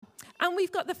And we've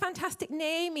got the fantastic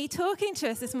Naomi talking to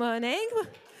us this morning.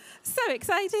 So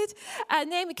excited.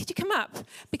 Naomi, could you come up?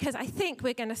 Because I think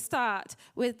we're going to start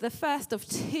with the first of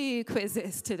 2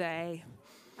 quizzes today.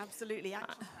 Absolutely.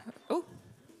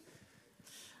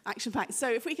 Action-packed.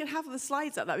 So if we could have the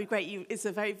slides up, that would be great. It's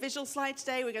a very visual slide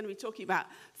today. We're going to be talking about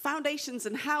foundations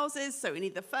and houses. So we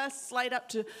need the first slide up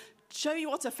to show you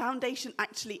what a foundation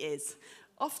actually is.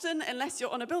 Often, unless you're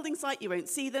on a building site, you won't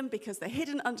see them because they're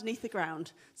hidden underneath the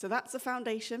ground. So that's a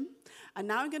foundation. And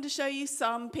now I'm going to show you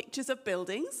some pictures of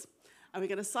buildings. And we're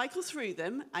going to cycle through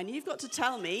them. And you've got to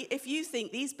tell me if you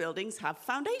think these buildings have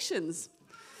foundations.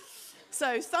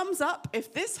 So thumbs up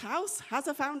if this house has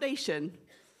a foundation.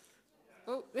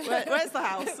 Oh. Where's the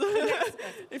house?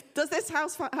 Does this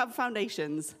house have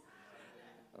foundations?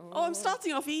 Oh, I'm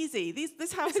starting off easy.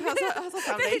 This house has a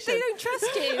foundation. They don't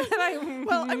trust you.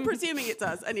 Well, I'm presuming it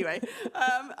does. Anyway,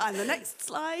 and the next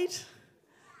slide.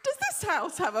 Does this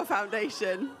house have a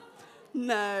foundation?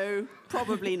 No,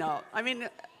 probably not. I mean,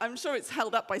 I'm sure it's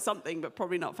held up by something, but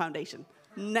probably not foundation.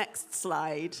 Next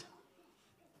slide.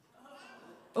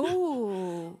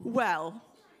 Oh. Well,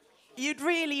 you'd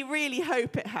really, really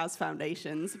hope it has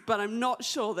foundations, but I'm not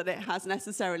sure that it has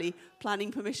necessarily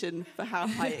planning permission for how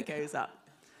high it goes up.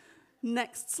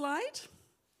 Next slide.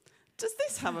 Does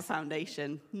this have a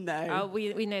foundation? No. Oh,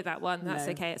 we know that one. That's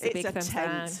no. Okay. It's a big thumbs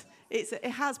down. It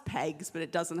has pegs, but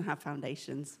it doesn't have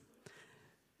foundations.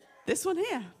 This one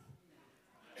here.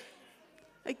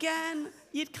 Again,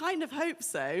 you'd kind of hope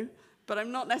so, but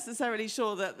I'm not necessarily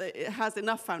sure that it has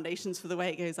enough foundations for the way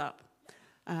it goes up.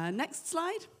 Next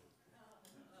slide.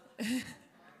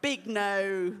 Big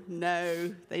no.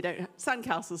 No, they don't.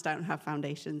 Sandcastles don't have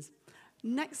foundations.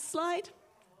 Next slide.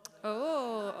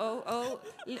 Oh.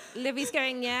 Livy's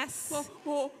going yes.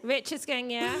 Richard's going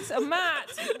yes. Oh,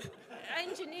 Matt,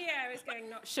 engineer, is going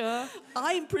not sure.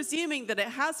 I'm presuming that it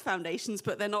has foundations,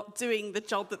 but they're not doing the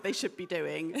job that they should be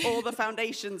doing, or the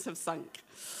foundations have sunk.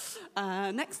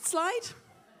 Next slide.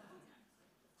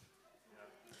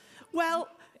 Well,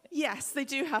 yes, they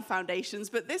do have foundations,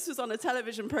 but this was on a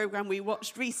television program we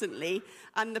watched recently,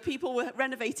 and the people were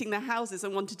renovating their houses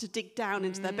and wanted to dig down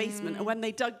into their basement. And when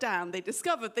they dug down, they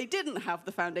discovered they didn't have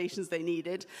the foundations they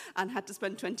needed and had to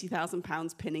spend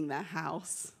 £20,000 pinning their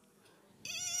house.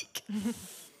 Eek!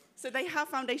 So they have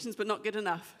foundations, but not good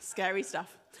enough. Scary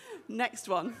stuff. Next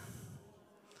one.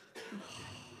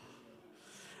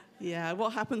 Yeah,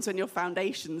 what happens when your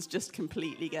foundations just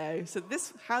completely go? So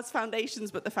this has foundations,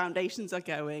 but the foundations are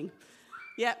going.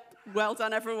 Yep, well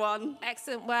done, everyone.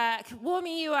 Excellent work.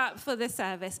 Warming you up for this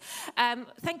service.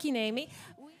 Thank you, Naomi.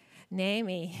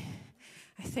 Naomi,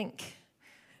 I think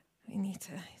we need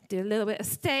to do a little bit of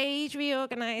stage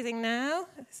reorganizing now.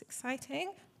 It's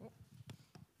exciting.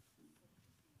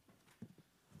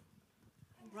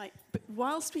 Right, but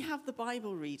whilst we have the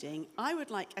Bible reading, I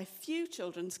would like a few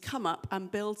children to come up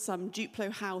and build some Duplo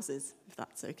houses, if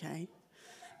that's okay.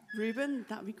 Reuben,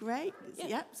 that would be great.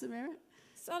 Yep, Samira.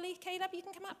 Solly, Caleb, you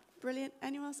can come up. Brilliant.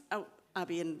 Anyone else? Oh,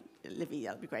 Abby and Livy, yeah,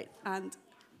 that would be great. And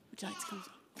would you like to come?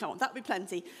 Come on, that would be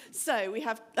plenty. So we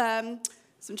have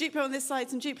some Duplo on this side,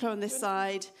 some Duplo on this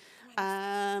side.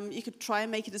 You could try and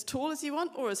make it as tall as you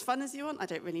want or as fun as you want. I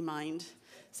don't really mind.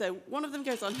 So one of them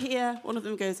goes on here, one of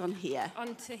them goes on here.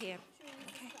 Onto here.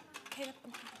 Okay. Caleb.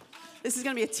 This is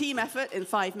going to be a team effort in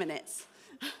 5 minutes.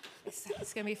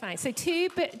 It's going to be fine. So 2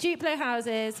 Duplo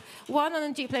houses, one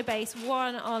on the Duplo base,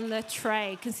 one on the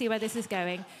tray. You can see where this is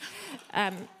going.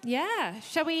 Yeah.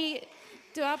 Shall we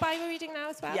do our Bible reading now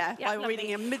as well? Yeah, Bible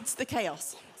reading amidst the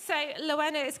chaos. So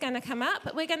Loena is going to come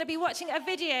up. We're going to be watching a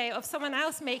video of someone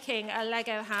else making a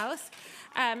Lego house.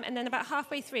 And then about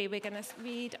halfway through, we're going to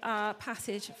read our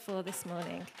passage for this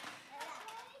morning.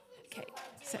 Okay,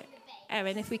 so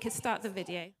Erin, if we could start the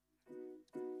video.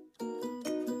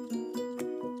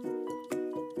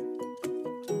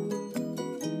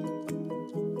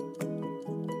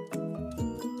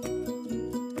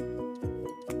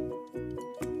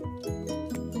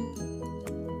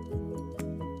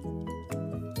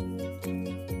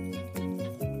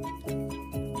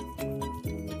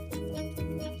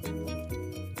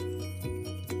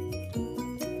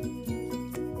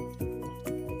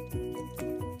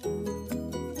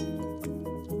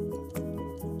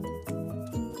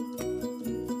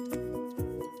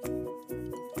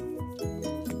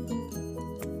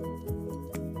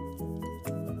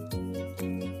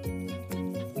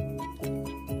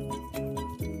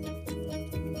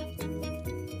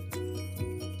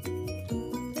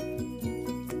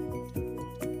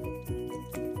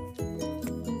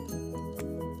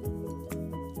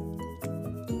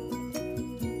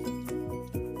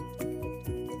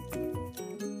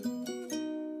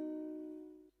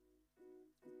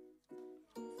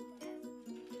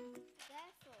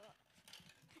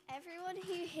 Everyone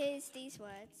who hears these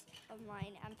words of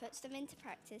mine and puts them into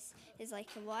practice is like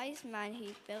a wise man who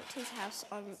built his house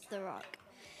on the rock.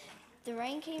 The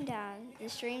rain came down, the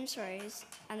streams rose,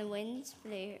 and the winds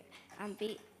blew and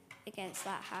beat against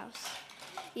that house.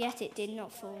 Yet it did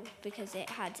not fall because it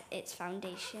had its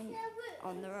foundation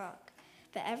on the rock.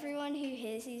 But everyone who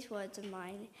hears these words of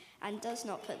mine and does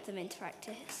not put them into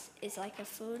practice is like a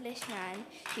foolish man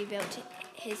who built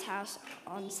his house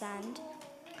on sand.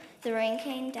 The rain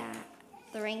came down,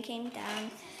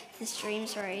 the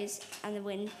streams rose, and the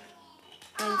winds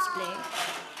blew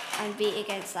and beat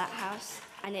against that house,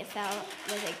 and it fell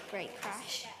with a great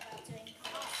crash.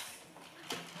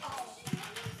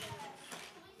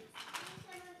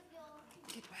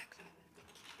 Good work,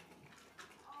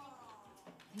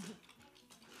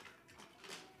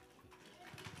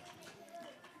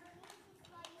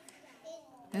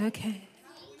 Chloe. Okay.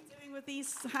 What are you doing with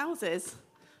these houses?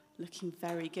 Looking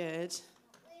very good.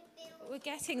 We're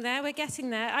getting there.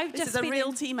 I've This just is a been real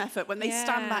in- team effort. When they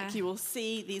stand back, Yeah. you will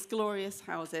see these glorious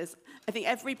houses. I think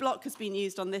every block has been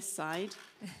used on this side.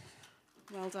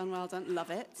 Well done, well done. Love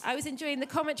it. I was enjoying the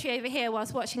commentary over here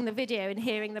whilst watching the video and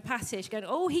hearing the passage going,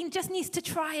 oh, he just needs to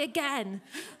try again.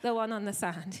 The one on the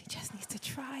sand. He just needs to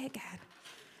try again.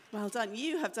 Well done.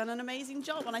 You have done an amazing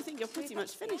job, and I think you're pretty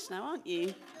much finished now, aren't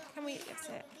you? Can we, that's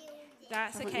it.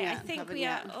 That's Haven't okay. I yet, think haven't we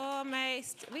are yet.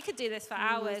 almost, we could do this for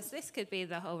hours. This could be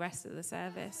the whole rest of the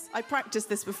service. I practiced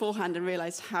this beforehand and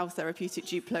realised how therapeutic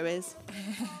Duplo is.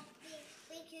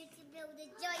 We could build a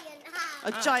giant house.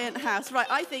 A giant house. Right,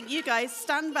 I think you guys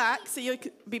stand back so you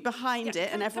could be behind Yeah,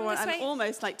 it and come everyone this and way.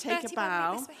 almost like take Bertie, a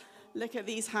Barnaby, bow. this way. Look at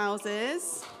these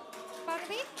houses.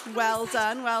 Barnaby? Well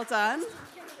done, well done.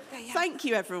 There you are. Thank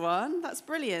you, everyone. That's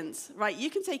brilliant. Right, you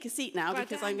can take a seat now Well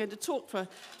because done. I'm going to talk for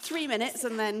 3 minutes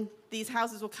and then these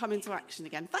houses will come into action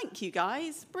again. Thank you,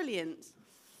 guys. Brilliant.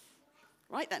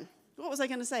 Right then, what was I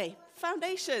going to say?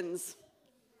 Foundations.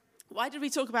 Why did we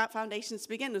talk about foundations to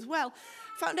begin with? Well,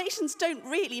 foundations don't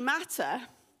really matter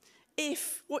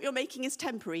if what you're making is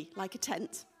temporary, like a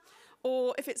tent,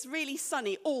 or if it's really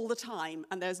sunny all the time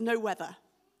and there's no weather,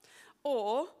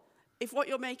 or if what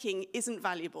you're making isn't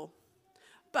valuable.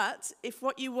 But if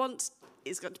what you want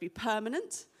is going to be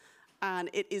permanent and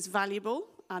it is valuable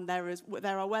and there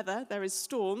is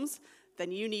storms,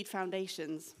 then you need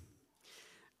foundations.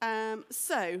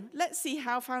 So let's see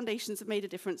how foundations have made a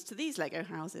difference to these Lego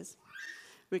houses.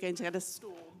 We're going to get a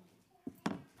storm.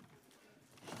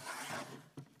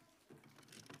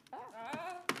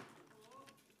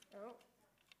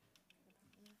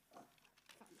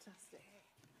 Fantastic.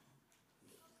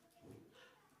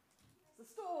 It's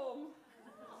a storm.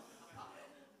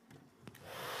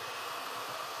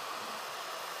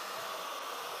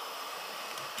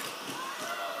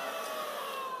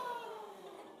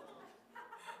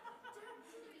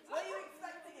 Were you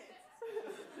expecting it?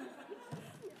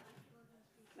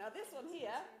 Now this one here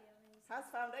has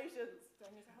foundations. Do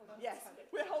I need to hold on? Yes,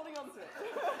 we're holding on to it.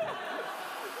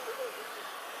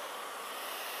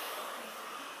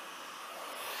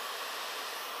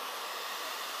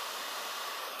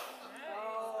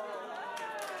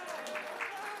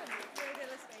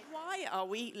 Why are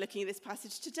we looking at this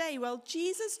passage today? Well,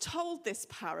 Jesus told this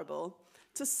parable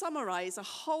to summarize a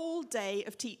whole day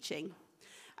of teaching.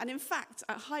 And in fact,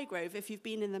 at Highgrove, if you've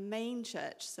been in the main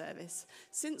church service,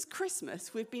 since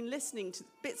Christmas, we've been listening to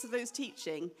bits of those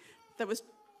teaching that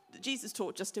Jesus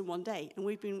taught just in one day. And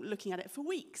we've been looking at it for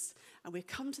weeks. And we've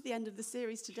come to the end of the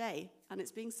series today, and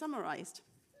it's being summarized.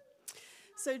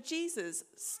 So Jesus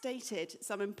stated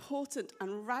some important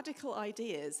and radical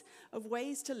ideas of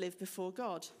ways to live before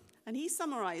God. And he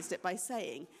summarized it by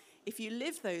saying, if you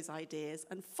live those ideas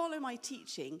and follow my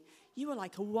teaching, you are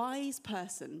like a wise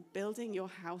person building your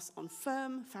house on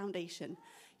firm foundation.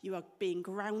 You are being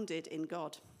grounded in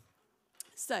God.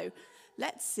 So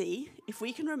let's see if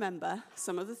we can remember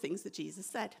some of the things that Jesus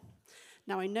said.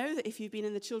 Now, I know that if you've been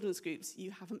in the children's groups,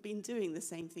 you haven't been doing the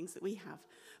same things that we have.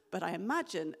 But I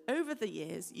imagine over the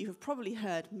years, you have probably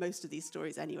heard most of these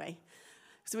stories anyway.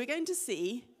 So we're going to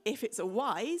see if it's a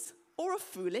wise or a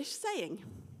foolish saying.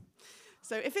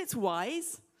 So if it's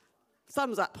wise,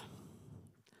 thumbs up.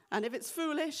 And if it's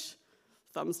foolish,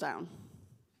 thumbs down.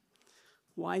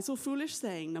 Wise or foolish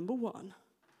saying, number 1.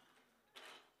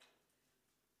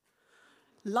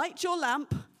 Light your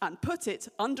lamp and put it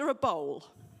under a bowl.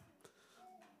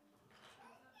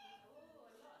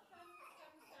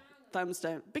 Thumbs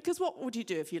down. Because what would you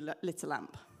do if you lit a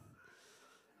lamp?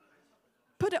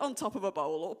 Put it on top of a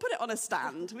bowl or put it on a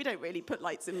stand. We don't really put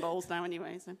lights in bowls now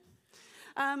anyway. So.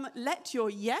 Let your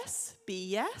yes be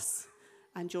yes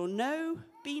and your no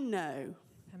be no.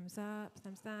 Thumbs up,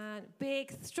 thumbs down.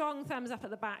 Big, strong thumbs up at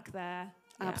the back there.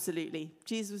 Yeah. Absolutely.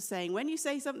 Jesus was saying, when you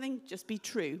say something, just be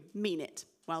true. Mean it.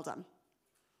 Well done.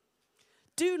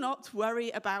 Do not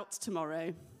worry about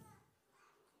tomorrow.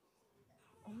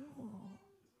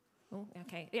 Oh,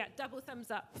 okay. Yeah, double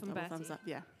thumbs up from Double Bertie. thumbs up,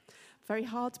 yeah. Very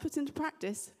hard to put into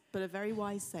practice, but a very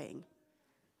wise saying.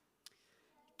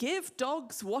 Give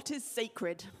dogs what is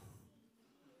sacred.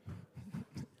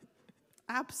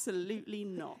 Absolutely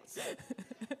not.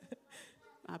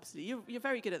 Absolutely. You're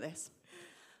very good at this.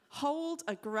 Hold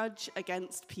a grudge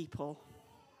against people.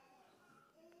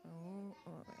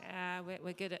 Yeah,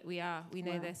 we're good at, we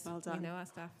know this. Well done. We know our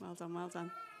stuff. Well done, well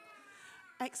done.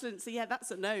 Excellent. So yeah,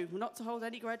 that's a no. Not to hold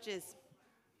any grudges.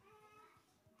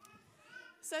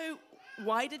 So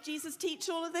why did Jesus teach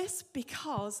all of this?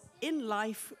 Because in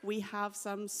life we have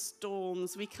some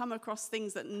storms. We come across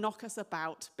things that knock us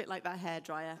about, a bit like that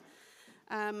hairdryer.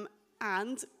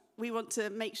 And we want to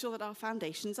make sure that our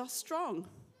foundations are strong.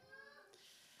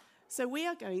 So we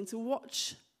are going to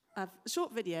watch a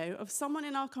short video of someone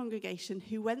in our congregation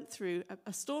who went through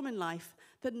a storm in life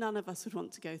that none of us would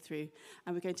want to go through.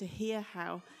 And we're going to hear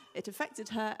how it affected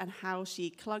her and how she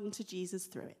clung to Jesus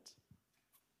through it.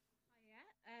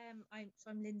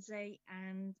 I'm Lindsay,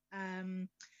 and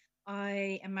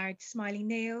I am married to Smiley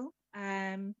Neil.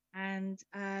 The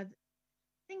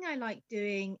thing I like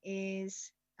doing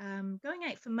is going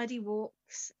out for muddy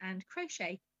walks and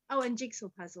crochet. Oh, and jigsaw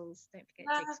puzzles. Don't forget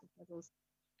jigsaw puzzles.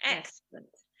 Excellent.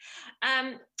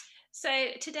 So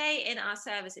today in our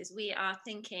services, we are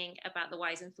thinking about the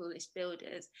wise and foolish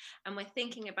builders, and we're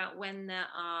thinking about when there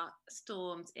are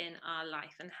storms in our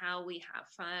life and how we have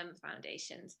firm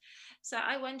foundations. So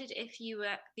I wondered if you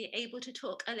would be able to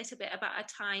talk a little bit about a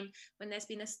time when there's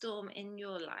been a storm in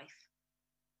your life.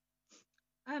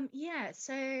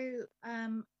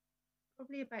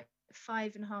 Probably about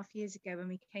 5.5 years ago, when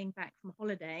we came back from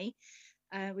holiday,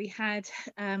 we had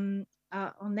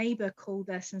our neighbour called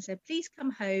us and said, please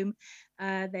come home,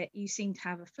 that you seem to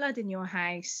have a flood in your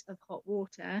house of hot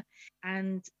water.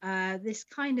 And this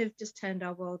kind of just turned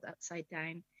our world upside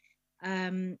down.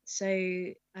 So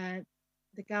the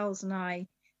girls and I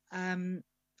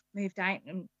moved out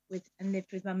and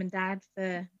lived with mum and dad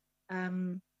for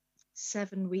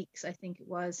 7 weeks, I think it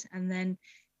was. And then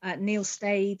Neil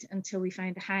stayed until we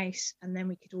found a house, and then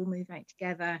we could all move out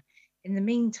together. In the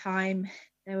meantime,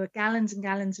 there were gallons and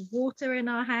gallons of water in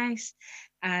our house,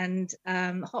 and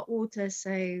hot water.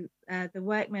 So the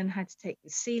workmen had to take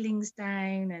the ceilings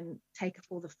down and take off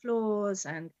all the floors.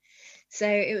 And so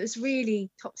it was really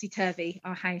topsy-turvy,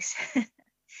 our house.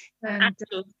 An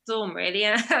actual storm, really,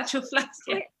 an actual flood.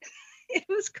 Yeah. It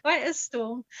was quite a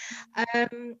storm.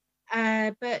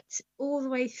 But all the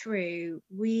way through,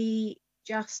 we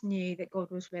just knew that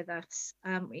God was with us.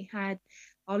 We had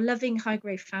our loving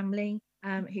Highgrove family,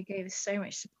 who gave us so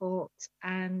much support,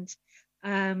 and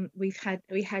we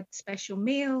had special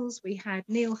meals.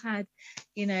 Neil had,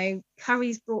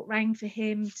 curries brought round for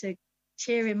him to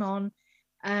cheer him on,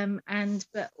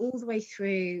 but all the way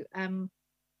through,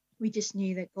 we just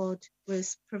knew that God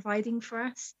was providing for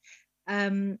us.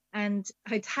 And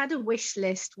I'd had a wish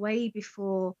list way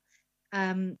before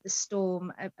the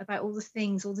storm about all the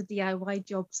things, all the DIY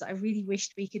jobs that I really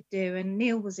wished we could do, and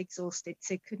Neil was exhausted,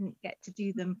 so couldn't get to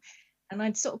do them. And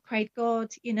I'd sort of prayed, God,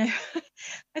 I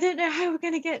don't know how we're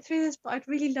going to get through this, but I'd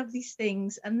really love these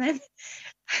things. And then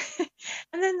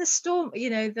and then the storm,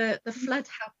 the flood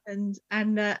happened,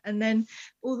 and then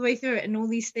all the way through it and all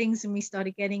these things, and we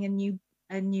started getting a new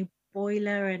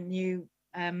boiler, and the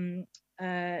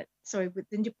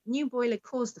new boiler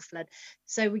caused the flood.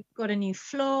 So we got a new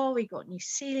floor, we got new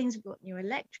ceilings, we got new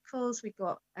electricals, we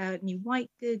got new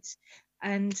white goods,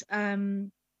 and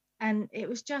it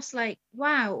was just like,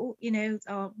 wow,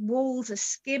 our walls are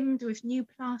skimmed with new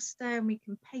plaster, and we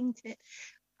can paint it.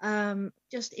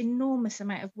 Just enormous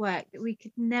amount of work that we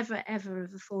could never ever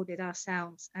have afforded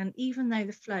ourselves. And even though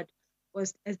the flood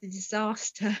was a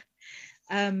disaster,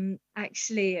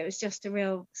 actually it was just a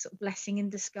real sort of blessing in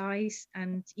disguise.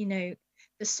 And the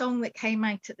song that came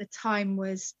out at the time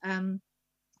was the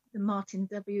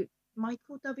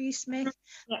Michael W. Smith,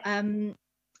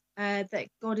 that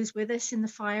God is with us in the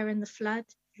fire and the flood.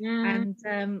 And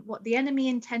what the enemy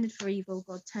intended for evil,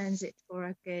 God turns it for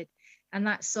our good. And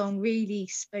that song really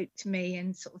spoke to me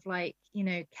and sort of like,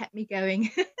 kept me going.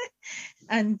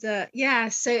 And so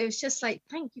it was just like,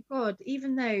 thank you, God,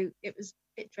 even though it was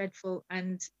a bit dreadful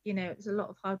and it was a lot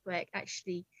of hard work,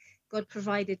 actually God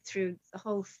provided through the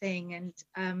whole thing.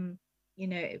 And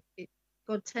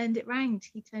God turned it round.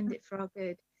 He turned it for our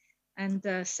good. And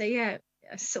I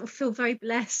sort of feel very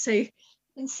blessed. So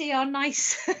and see our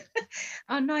nice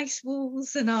our nice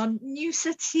walls and our new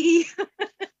city.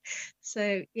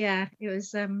 So yeah, it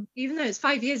was even though it's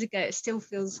 5 years ago, it still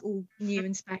feels all new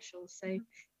and special. So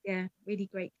yeah, really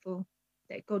grateful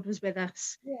that God was with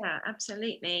us. Yeah,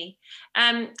 absolutely.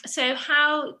 So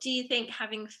how do you think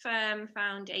having firm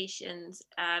foundations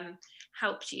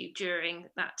helped you during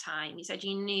that time? You said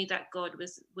you knew that God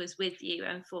was with you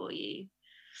and for you.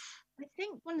 I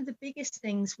think one of the biggest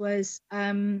things was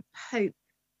hope.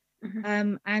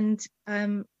 Mm-hmm. And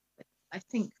I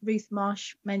think Ruth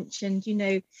Marsh mentioned,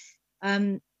 you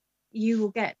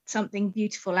will get something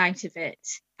beautiful out of it,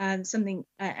 something,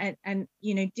 and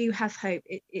do have hope.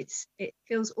 It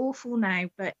feels awful now,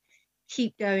 but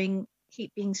keep going,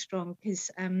 keep being strong,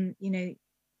 because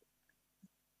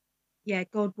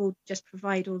God will just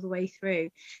provide all the way through.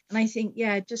 And I think,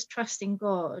 just trusting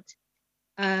God.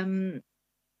 I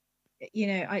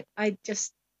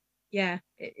just,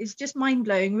 it's just mind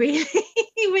blowing, really,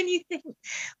 when you think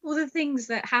all the things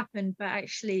that happened, but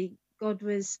actually God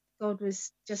was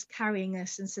just carrying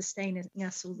us and sustaining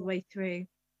us all the way through.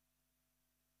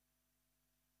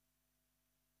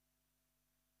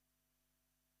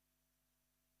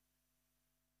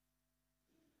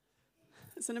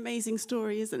 It's an amazing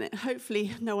story, isn't it?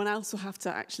 Hopefully no one else will have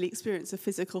to actually experience a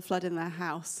physical flood in their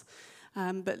house.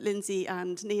 But Lindsay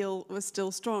and Neil were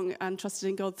still strong and trusted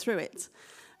in God through it.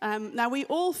 Now, we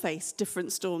all face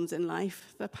different storms in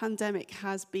life. The pandemic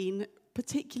has been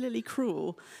particularly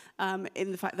cruel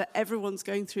in the fact that everyone's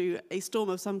going through a storm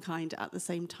of some kind at the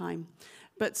same time.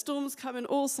 But storms come in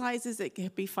all sizes. It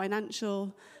could be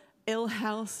financial, ill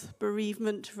health,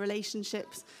 bereavement,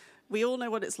 relationships. We all know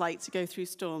what it's like to go through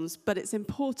storms, but it's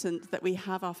important that we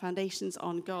have our foundations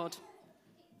on God.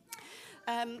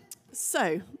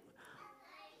 So,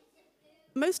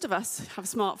 most of us have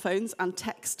smartphones and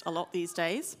text a lot these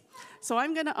days. So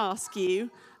I'm going to ask you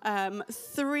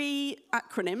 3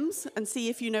 acronyms and see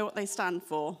if you know what they stand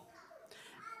for.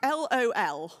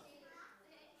 LOL.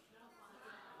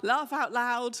 Laugh out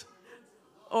loud.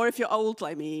 Or if you're old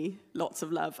like me, lots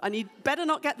of love. And you'd better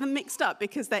not get them mixed up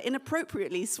because they're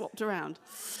inappropriately swapped around.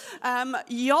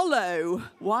 YOLO.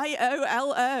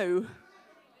 YOLO.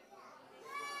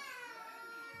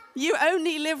 You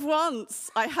only live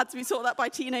once. I had to be taught that by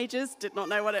teenagers, did not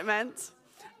know what it meant.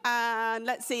 And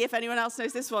let's see if anyone else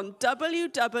knows this one.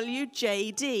 WWJD.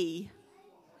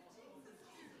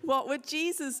 What would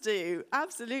Jesus do?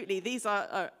 Absolutely, these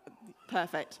are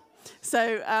perfect.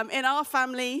 So in our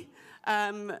family,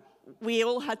 we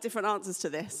all had different answers to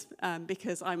this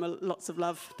because I'm a lots of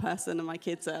love person and my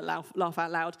kids laugh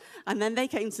out loud. And then they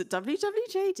came to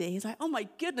WWJD. He's like, oh my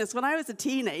goodness, when I was a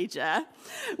teenager,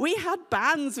 we had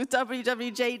bands with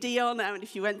WWJD on. And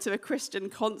if you went to a Christian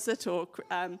concert or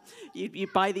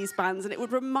you'd buy these bands and it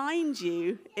would remind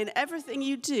you in everything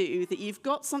you do that you've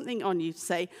got something on you to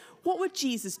say, what would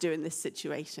Jesus do in this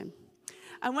situation?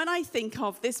 And when I think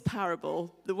of this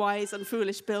parable, the wise and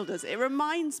foolish builders, it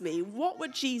reminds me, what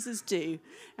would Jesus do?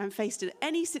 And faced in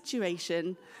any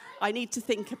situation, I need to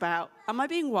think about, am I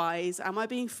being wise? Am I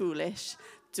being foolish?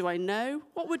 Do I know?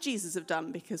 What would Jesus have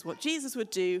done? Because what Jesus would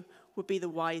do would be the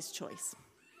wise choice.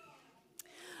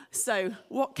 So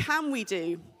what can we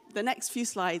do? The next few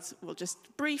slides will just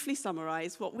briefly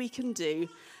summarize what we can do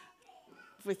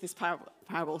with this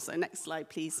parable. So next slide,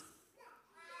 please.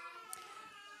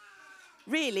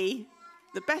 Really,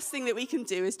 the best thing that we can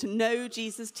do is to know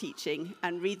Jesus' teaching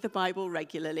and read the Bible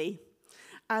regularly.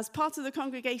 As part of the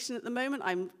congregation at the moment,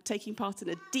 I'm taking part in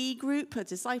a D group, a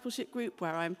discipleship group,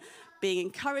 where I'm being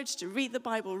encouraged to read the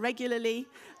Bible regularly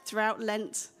throughout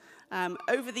Lent.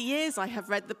 Over the years, I have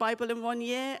read the Bible in 1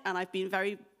 year, and I've been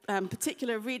very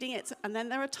particular reading it. And then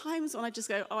there are times when I just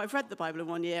go, I've read the Bible in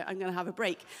 1 year, I'm going to have a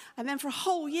break. And then for a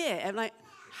whole year, I'm like,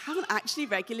 haven't actually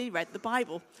regularly read the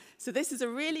Bible. So this is a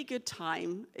really good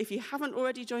time, if you haven't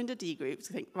already joined a D group,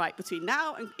 to think, right, between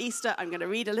now and Easter, I'm going to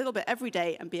read a little bit every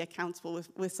day and be accountable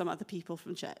with some other people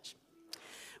from church.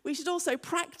 We should also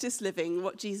practice living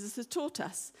what Jesus has taught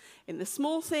us in the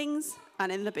small things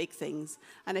and in the big things.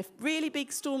 And if really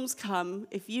big storms come,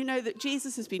 if you know that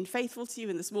Jesus has been faithful to you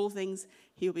in the small things,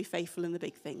 he will be faithful in the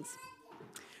big things.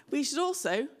 We should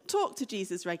also talk to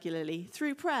Jesus regularly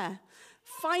through prayer.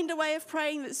 Find a way of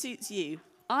praying that suits you.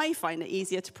 I find it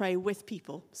easier to pray with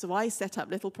people, so I set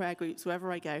up little prayer groups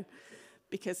wherever I go,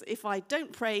 because if I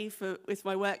don't pray with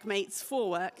my workmates for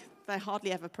work, they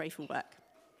hardly ever pray for work.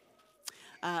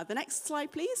 The next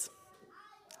slide, please.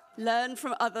 Learn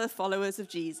from other followers of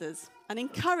Jesus and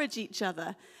encourage each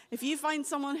other. If you find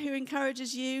someone who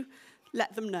encourages you,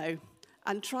 let them know,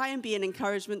 and try and be an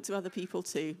encouragement to other people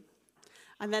too.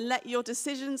 And then let your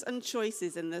decisions and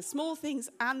choices in the small things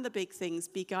and the big things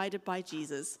be guided by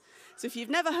Jesus. So if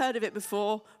you've never heard of it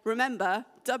before, remember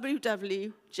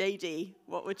WWJD,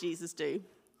 what would Jesus do?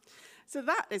 So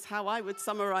that is how I would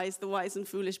summarize the wise and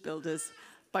foolish builders,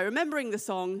 by remembering the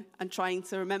song and trying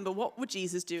to remember what would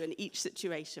Jesus do in each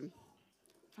situation.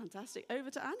 Fantastic. Over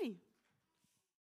to Annie.